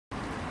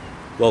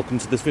Welcome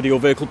to this video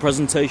vehicle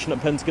presentation at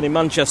Pentagon in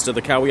Manchester.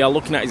 The car we are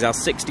looking at is our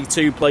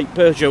 62 plate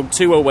Peugeot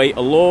 208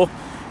 Allure,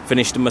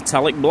 finished in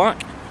metallic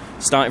black.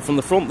 Starting from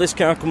the front, this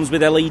car comes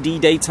with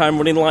LED daytime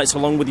running lights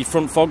along with your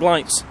front fog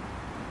lights.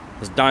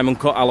 Has diamond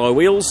cut alloy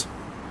wheels.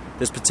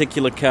 This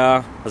particular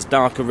car has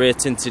darker rear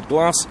tinted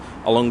glass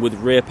along with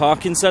rear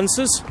parking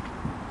sensors.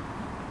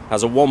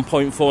 Has a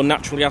 1.4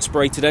 naturally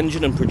aspirated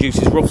engine and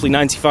produces roughly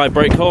 95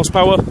 brake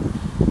horsepower.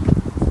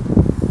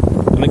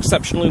 An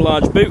exceptionally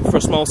large boot for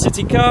a small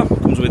city car.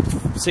 Comes with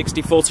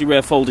 60/40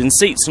 rear folding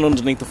seats, and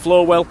underneath the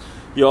floor well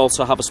you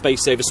also have a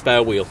space saver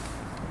spare wheel.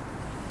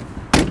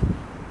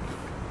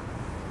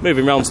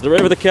 Moving round to the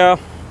rear of the car,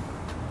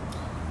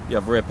 you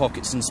have rear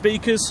pockets and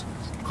speakers,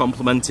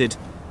 complemented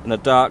in a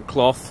dark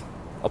cloth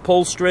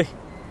upholstery.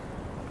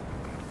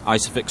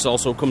 Isofix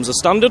also comes as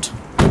standard.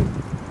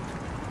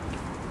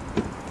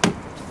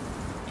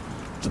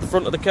 To the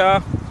front of the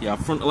car, you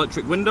have front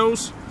electric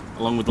windows,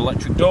 along with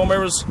electric door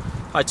mirrors,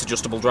 height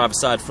adjustable driver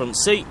side front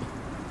seat,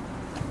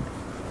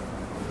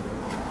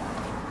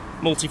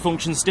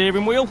 multifunction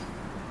steering wheel.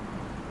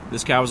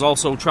 This car has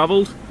also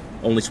travelled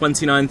only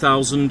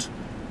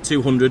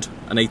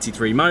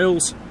 29,283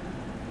 miles.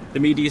 The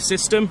media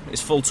system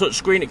is full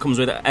touchscreen. It comes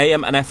with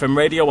AM and FM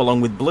radio along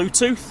with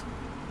Bluetooth.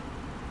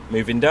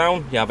 Moving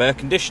down, you have air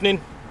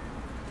conditioning,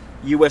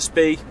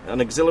 USB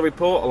and auxiliary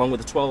port along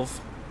with a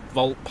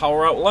 12-volt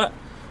power outlet.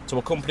 To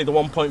accompany the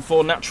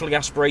 1.4 naturally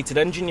aspirated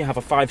engine, you have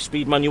a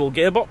 5-speed manual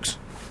gearbox.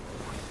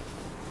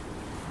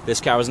 This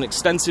car has an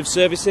extensive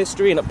service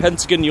history, and at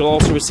Pentagon you'll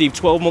also receive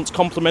 12 months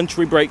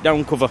complimentary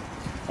breakdown cover.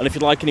 And if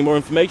you'd like any more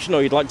information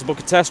or you'd like to book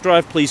a test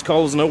drive, please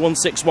call us on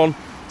 0161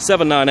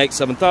 798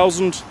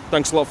 7000.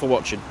 Thanks a lot for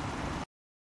watching.